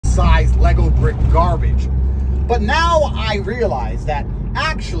oversized Lego brick garbage. But now I realize that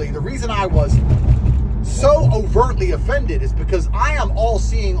actually the reason I was so overtly offended is because I am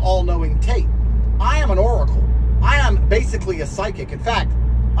all-seeing, all-knowing Tate. I am an oracle. I am basically a psychic. In fact,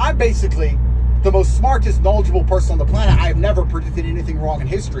 I'm basically the most smartest, knowledgeable person on the planet. I have never predicted anything wrong in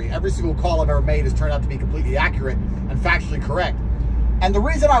history. Every single call I've ever made has turned out to be completely accurate and factually correct. And the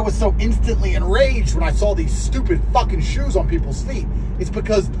reason I was so instantly enraged when I saw these stupid fucking shoes on people's feet is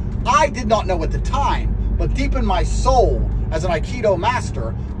because I did not know at the time, but deep in my soul, as an Aikido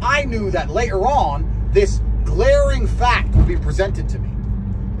master, I knew that later on, this glaring fact would be presented to me.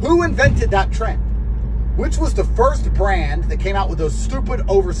 Who invented that trend? Which was the first brand that came out with those stupid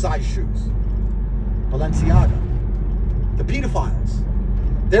oversized shoes? Balenciaga. The pedophiles.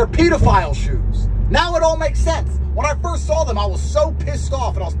 They're pedophile shoes. Now it all makes sense. When I first saw them, I was so pissed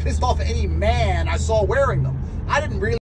off, and I was pissed off at any man I saw wearing them. I didn't really